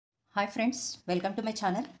Hi friends, welcome to my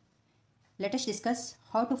channel. Let us discuss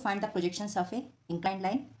how to find the projections of a inclined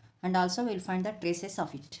line and also we will find the traces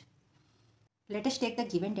of it. Let us take the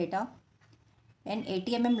given data. An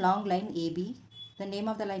 80 mm long line AB, the name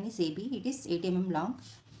of the line is AB, it is 80 mm long,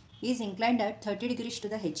 is inclined at 30 degrees to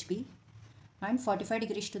the HB and 45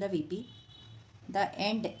 degrees to the VP. The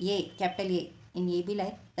end A, capital A, in AB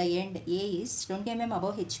line, the end A is 20 mm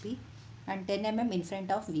above HB and 10 mm in front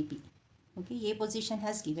of VP. Okay, A position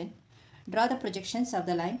has given. Draw the projections of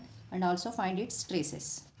the line and also find its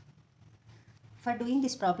traces. For doing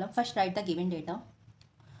this problem, first write the given data.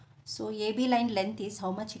 So AB line length is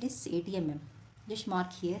how much? It is 80 mm. Just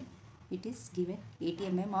mark here. It is given 80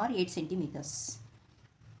 mm or 8 centimeters.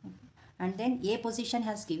 And then A position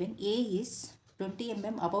has given. A is 20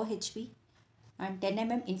 mm above HB and 10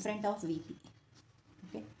 mm in front of VP.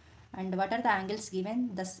 Okay. And what are the angles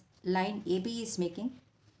given? The line AB is making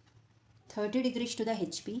 30 degrees to the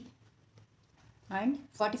HB and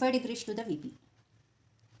 45 degrees to the VP.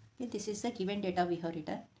 Okay, this is the given data we have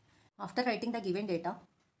written. After writing the given data,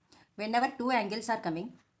 whenever two angles are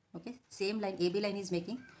coming, okay, same line AB line is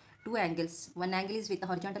making two angles. One angle is with the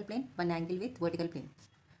horizontal plane, one angle with vertical plane.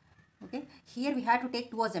 Okay, here we have to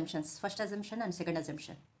take two assumptions, first assumption and second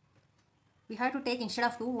assumption. We have to take instead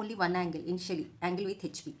of two only one angle initially, angle with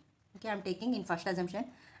HB. Okay, I am taking in first assumption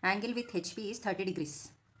angle with HB is 30 degrees.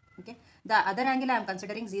 Okay, the other angle I am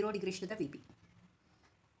considering 0 degrees to the VP.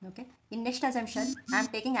 Okay, in next assumption I am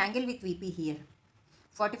taking angle with VP here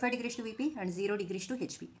 45 degrees to VP and 0 degrees to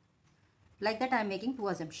HB. Like that I am making two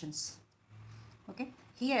assumptions. Okay,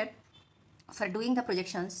 here for doing the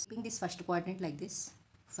projections, keeping this first quadrant like this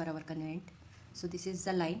for our convenient. So this is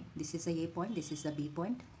the line, this is the A point, this is the B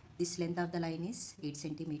point. This length of the line is 8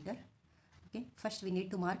 centimeter. Okay, first we need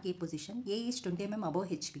to mark A position. A is 20 mm above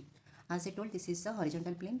HB. As I told, this is the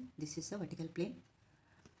horizontal plane, this is the vertical plane.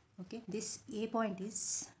 Okay, this A point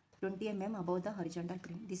is 20 mm above the horizontal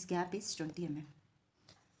plane. This gap is 20 mm.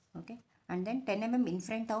 Okay, and then 10 mm in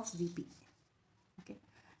front of VP. Okay,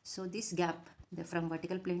 so this gap from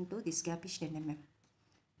vertical plane to this gap is 10 mm.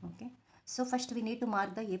 Okay, so first we need to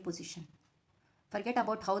mark the A position. Forget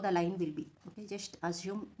about how the line will be. Okay, just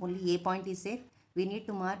assume only A point is there. We need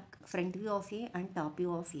to mark front view of A and top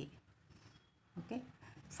view of A. Okay,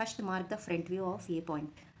 first mark the front view of A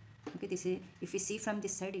point. Okay, this is, if we see from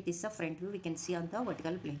this side, it is the front view. We can see on the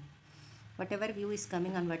vertical plane. Whatever view is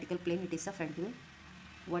coming on vertical plane, it is the front view.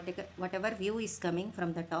 Whatever view is coming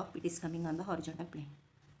from the top, it is coming on the horizontal plane.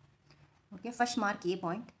 Okay, first mark A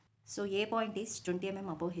point. So A point is 20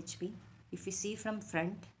 mm above HB. If we see from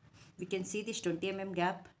front, we can see this 20 mm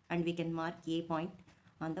gap and we can mark A point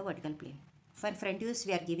on the vertical plane. For front views,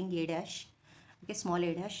 we are giving A dash. Okay, small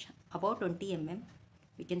A dash about 20 mm.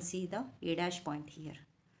 We can see the A dash point here.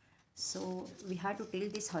 So we have to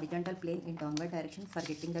tilt this horizontal plane in downward direction for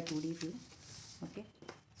getting the 2D view. Okay,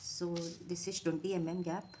 so this is 20 mm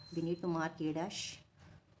gap. We need to mark A dash.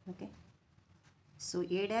 Okay, so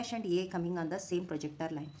A dash and A coming on the same projector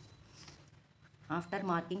line. After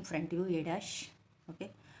marking front view A dash,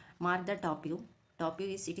 okay, mark the top view. Top view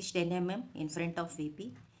is, it is 10 mm in front of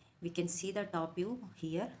VP. We can see the top view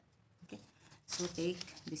here. Okay, so take,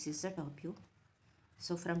 this is the top view.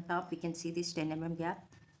 So from top we can see this 10 mm gap.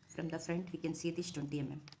 From the front we can see this 20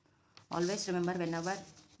 mm. Always remember, whenever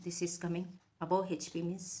this is coming above HP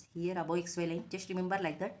means here above XY line, just remember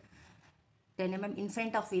like that. 10 mm in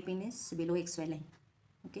front of VP means below XY line.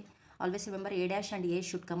 Okay, always remember A dash and A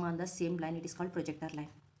should come on the same line. It is called projector line.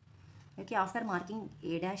 Okay, after marking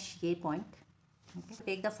A dash A point, okay,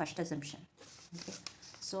 take the first assumption. Okay,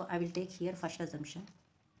 so I will take here first assumption.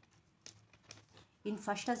 In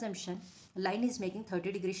first assumption, line is making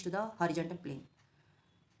 30 degrees to the horizontal plane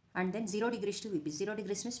and then 0 degrees to VP. 0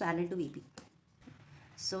 degrees means parallel to VP.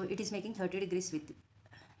 So it is making 30 degrees with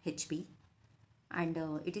HP and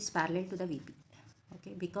it is parallel to the VP.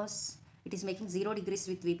 Okay, because it is making 0 degrees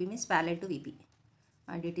with VP means parallel to VP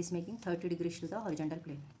and it is making 30 degrees to the horizontal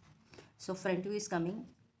plane. So front view is coming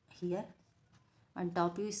here and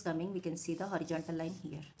top view is coming, we can see the horizontal line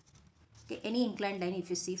here. Okay, any inclined line if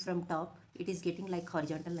you see from top, it is getting like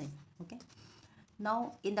horizontal line. Okay,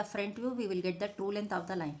 now in the front view we will get the true length of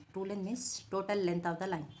the line. True length means total length of the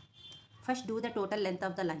line. First do the total length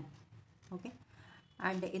of the line. Okay,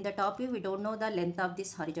 and in the top view we don't know the length of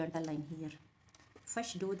this horizontal line here.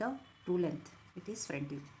 First do the true length, it is front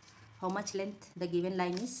view. How much length? The given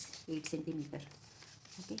line is 8 centimeter.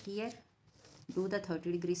 Okay, here do the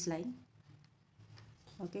 30 degrees line.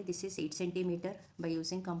 Okay, this is 8 centimeter. By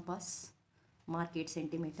using compass, mark 8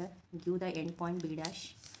 centimeter. Give the end point B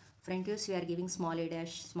dash. Front views we are giving small a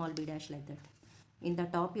dash, small b dash, like that. In the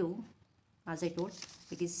top view as I told,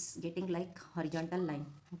 it is getting like horizontal line,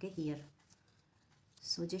 okay, here.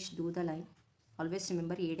 So just do the line. Always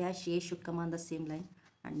remember A dash A should come on the same line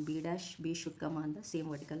and B dash B should come on the same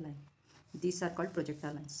vertical line. These are called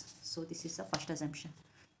projectile lines. So this is the first assumption.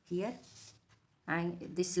 Here, and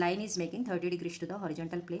this line is making 30 degrees to the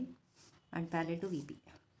horizontal plane and parallel to VP.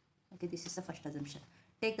 Okay, this is the first assumption.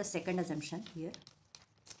 Take the second assumption here.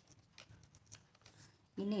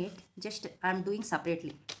 In it, just I am doing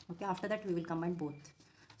separately. Okay, after that we will combine both.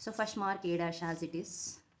 So first mark A dash as it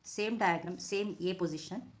is. Same diagram, same A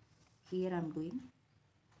position. Here I am doing.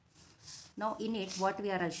 Now in it, what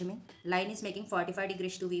we are assuming? Line is making 45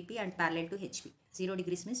 degrees to VP and parallel to HP. 0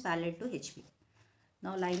 degrees means parallel to HP.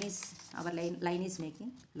 Now our line is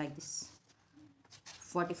making like this.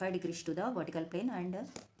 45 degrees to the vertical plane and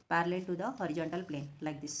parallel to the horizontal plane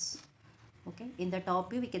like this. Okay, in the top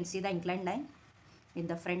view we can see the inclined line. In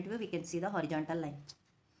the front view we can see the horizontal line.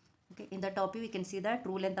 Okay, in the top view we can see the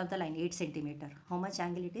true length of the line 8 centimeter. How much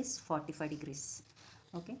angle it is? 45 degrees.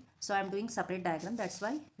 Okay, so I am doing separate diagram, that's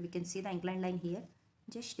why we can see the inclined line here.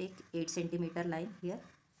 Just take 8 centimeter line here.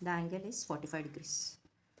 The angle is 45 degrees.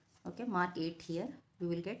 Okay, mark 8 here. We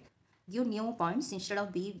will give new points instead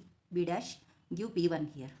of B dash, give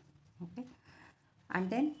B1 here. Okay, and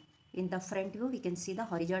then in the front view we can see the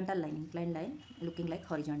horizontal line, inclined line looking like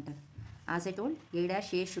horizontal. As I told, A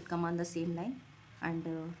dash A should come on the same line and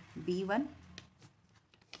B1,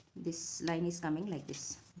 this line is coming like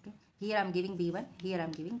this. Okay, here I am giving B1, here I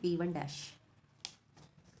am giving B1 dash.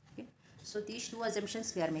 Okay, so these two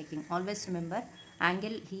assumptions we are making. Always remember,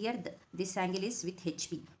 angle here, this angle is with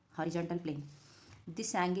HP, horizontal plane.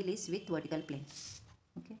 This angle is with vertical plane.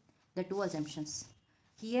 Okay, the two assumptions.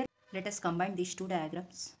 Here let us combine these two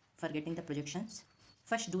diagrams for getting the projections.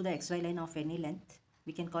 First do the XY line of any length.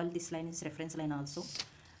 We can call this line as reference line also.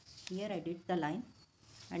 Here I did the line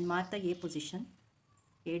and mark the A position.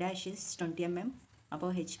 A dash is 20 mm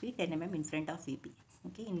above HP, 10 mm in front of VP.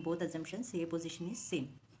 Okay, in both assumptions A position is same.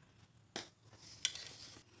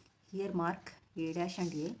 Here mark A dash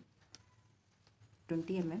and A,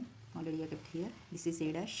 20 mm already I kept here. This is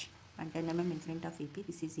A dash and 10 mm in front of VP.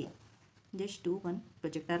 This is A. Just do one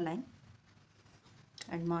projector line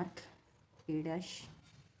and mark A dash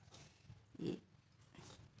A.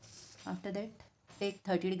 After that, take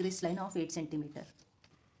 30 degrees line of 8 centimeter.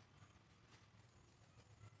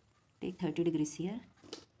 Take 30 degrees here.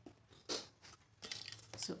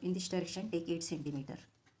 So in this direction, take 8 centimeter.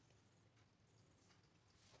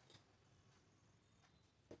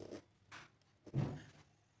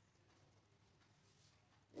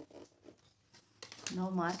 Now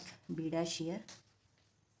mark B dash here.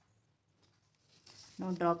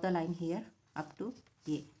 Now drop the line here up to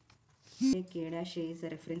A. Take A dash A is a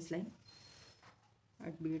reference line.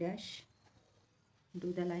 At B dash,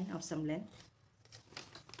 do the line of some length.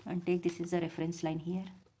 And take this is a reference line here.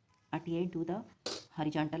 At A, do the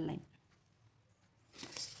horizontal line.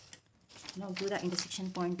 Now do the intersection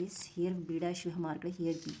point is here B dash you have marked,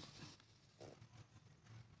 here B.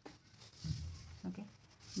 Okay.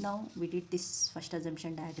 Now we did this first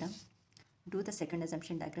assumption diagram. Do the second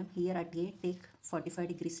assumption diagram. Here at A, take 45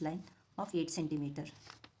 degrees line of 8 centimeter.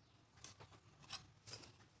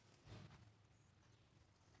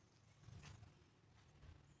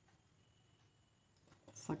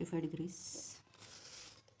 degrees.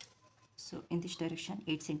 So in this direction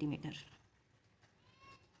 8 centimeter.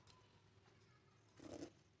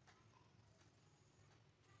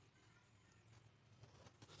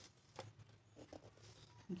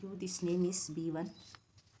 Give this name is B1.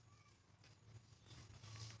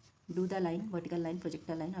 Do the line, vertical line,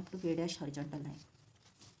 projectile line up to A dash horizontal line.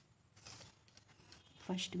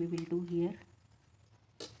 First we will do here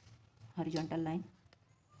horizontal line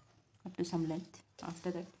up to some length.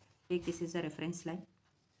 After that, take this is a reference line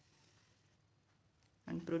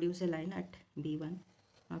and produce a line at B1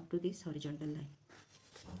 up to this horizontal line.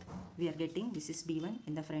 We are getting this is B1,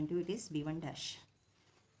 in the front view it is B1 dash.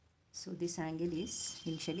 So this angle is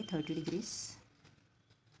initially 30 degrees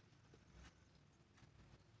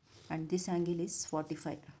and this angle is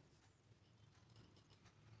 45.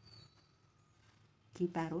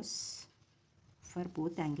 Keep arrows for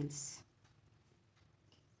both angles.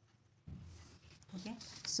 Okay,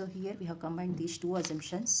 so here we have combined these two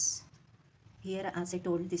assumptions. Here as I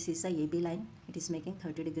told, this is a AB line. It is making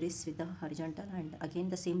 30 degrees with the horizontal and again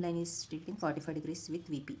the same line is tilting 45 degrees with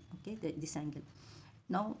VP. Okay, this angle.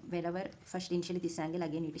 Now wherever first initially this angle,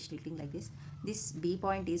 again it is tilting like this. This B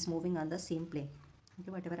point is moving on the same plane.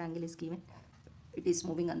 Okay, whatever angle is given, it is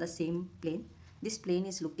moving on the same plane. This plane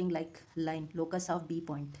is looking like line, locus of B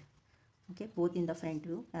point. Okay, both in the front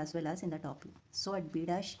view as well as in the top view. So at B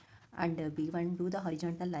dash, and B1 do the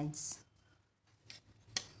horizontal lines.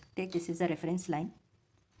 Take this is a reference line.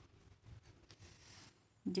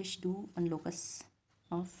 Just do one locus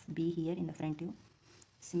of B here in the front view.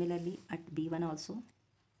 Similarly at B1 also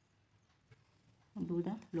do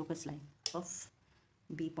the locus line of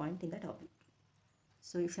B point in the top view.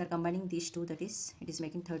 So if you are combining these two, that is, it is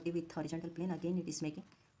making 30 with horizontal plane, again it is making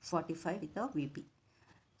 45 with the VP.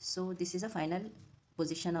 So this is a final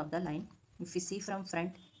position of the line. If you see from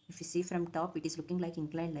front, if you see from top, it is looking like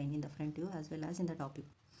inclined line in the front view as well as in the top view.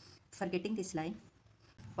 For getting this line,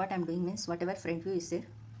 what I am doing means, whatever front view is there,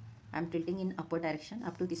 I am tilting in upward direction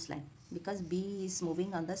up to this line, because B is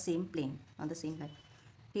moving on the same plane, on the same line.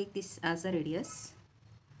 Take this as a radius,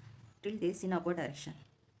 tilt this in upward direction.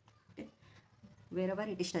 Okay. Wherever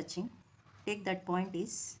it is touching, take that point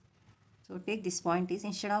is, so take this point is,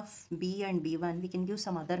 instead of B and B1, we can give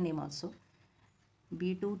some other name also.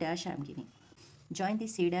 B2 dash I am giving. Join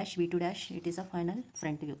this C dash, B2 dash, it is a final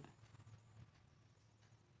front view.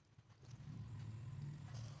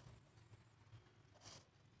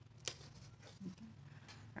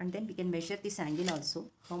 And then we can measure this angle also,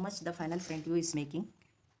 how much the final front view is making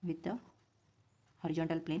with the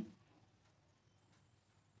horizontal plane.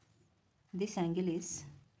 This angle is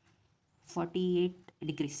 48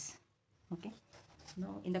 degrees. Okay.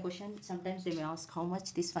 Now in the question sometimes they may ask how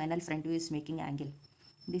much this final front view is making angle.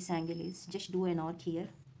 This angle is, just do an arc here.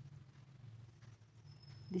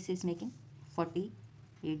 This is making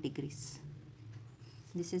 48 degrees.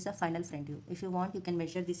 This is a final front view. If you want, you can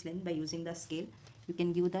measure this length by using the scale. You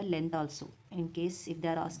can give the length also, in case if they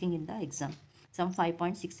are asking in the exam. Some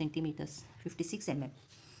 5.6 centimeters, 56 mm.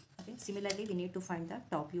 Okay. Similarly, we need to find the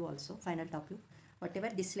top view also, final top view. Whatever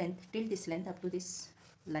this length, till this length up to this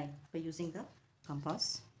line by using the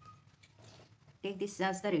compass. Take this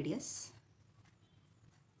as the radius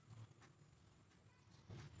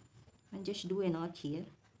and just do an arc here.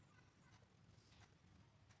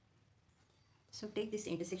 So take this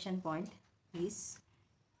intersection point is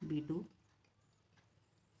B2.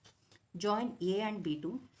 Join A and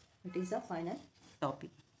B2. It is the final top view.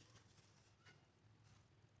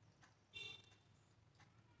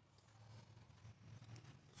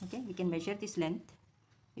 Okay, we can measure this length.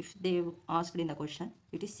 If they asked in the question,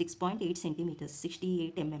 it is 6.8 centimeters,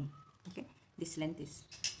 68 mm. Okay, this length is.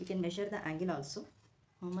 We can measure the angle also.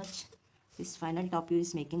 How much this final top view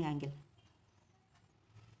is making angle.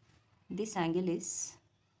 This angle is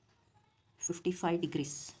 55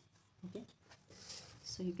 degrees. Okay,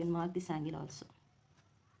 so you can mark this angle also.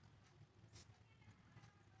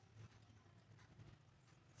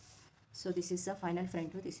 So this is the final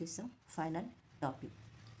front view, this is the final top view.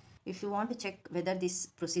 If you want to check whether this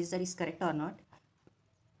procedure is correct or not,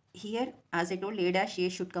 here as I told, A dash A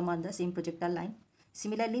should come on the same projectile line.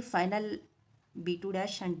 Similarly, final B2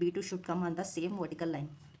 dash and B2 should come on the same vertical line.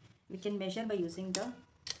 We can measure by using the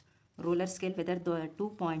roller scale whether the 2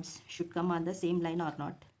 points should come on the same line or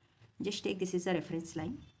not. Just take this is a reference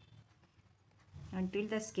line and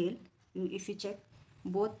tilt the scale. If you check,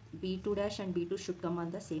 both B2 dash and B2 should come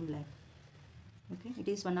on the same line. Okay, it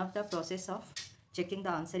is one of the process of checking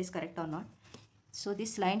the answer is correct or not. So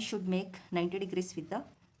this line should make 90 degrees with the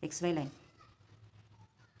XY line.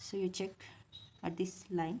 So you check at this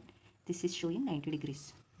line, this is showing 90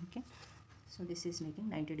 degrees. Okay, so this is making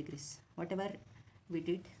 90 degrees. Whatever we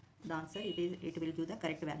did, the answer it will give the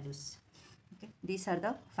correct values. Okay, these are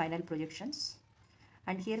the final projections,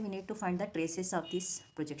 and here we need to find the traces of these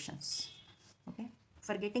projections. Okay,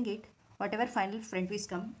 for getting it, whatever final front view is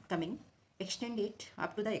coming, extend it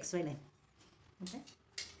up to the XY line. Okay,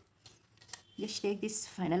 just take this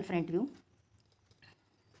final front view,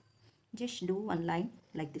 just do one line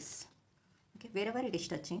like this. Okay, wherever it is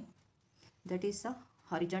touching, that is a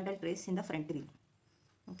horizontal trace in the front view.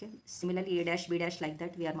 Okay, similarly A dash B dash, like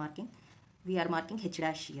that we are marking H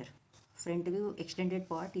dash here. Front view extended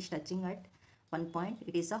part is touching at one point,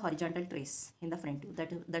 it is a horizontal trace in the front view.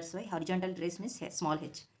 That's why horizontal trace means small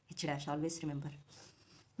h dash, always remember.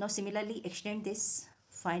 Now similarly extend this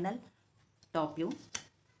final top view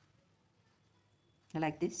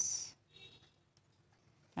like this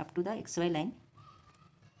up to the XY line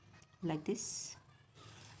like this.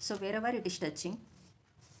 So wherever it is touching,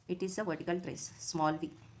 it is a vertical trace, small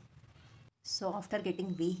v. So after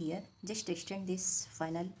getting v here, just extend this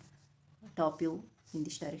final top view in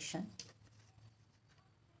this direction.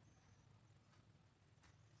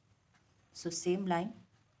 So same line,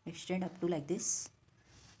 extend up to like this,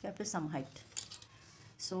 up to some height.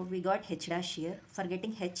 So we got h dash here. For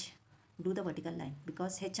getting h, do the vertical line,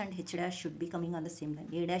 because h and h dash should be coming on the same line.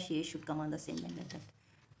 A dash A should come on the same line like that.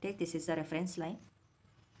 Take this is the reference line.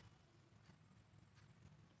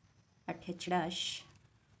 at H dash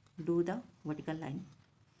do the vertical line.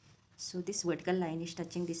 So this vertical line is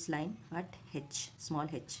touching this line at H, small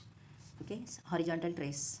h. Okay, horizontal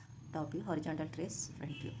trace, top view, horizontal trace,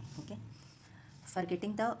 front view. Okay, for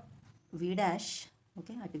getting the V dash,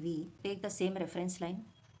 okay, at V, take the same reference line.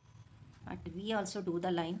 At V also do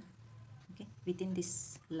the line, okay, within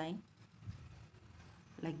this line,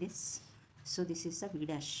 like this. So this is the V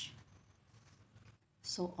dash.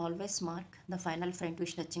 So always mark the final front view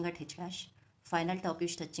is touching at H dash, final top view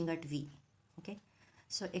is touching at V. Okay,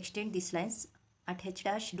 so extend these lines. At H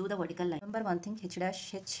dash do the vertical line. Remember one thing, H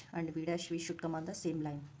dash, H and V dash, we should come on the same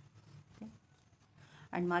line. Okay,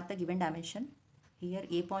 and mark the given dimension. Here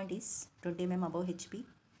A point is 20 mm above HP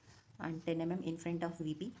and 10 mm in front of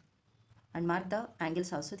VP, and mark the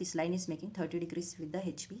angles also. This line is making 30 degrees with the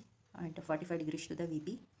HP and 45 degrees to the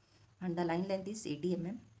VP, and the line length is 80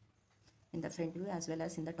 mm in the front view as well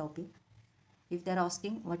as in the top view. If they are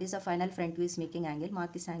asking what is the final front view is making angle,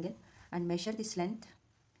 mark this angle and measure this length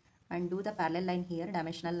and do the parallel line here,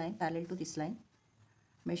 dimensional line parallel to this line.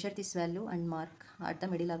 Measure this value and mark at the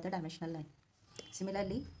middle of the dimensional line.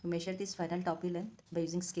 Similarly, measure this final top view length by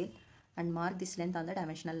using scale and mark this length on the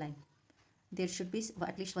dimensional line. There should be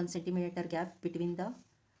at least 1 centimeter gap between the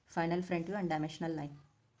final front view and dimensional line.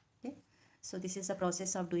 Okay, so this is the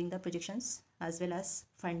process of doing the projections as well as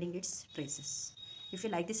finding its traces. If you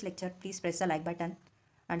like this lecture, please press the like button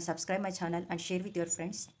and subscribe my channel and share with your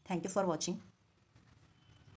friends. Thank you for watching.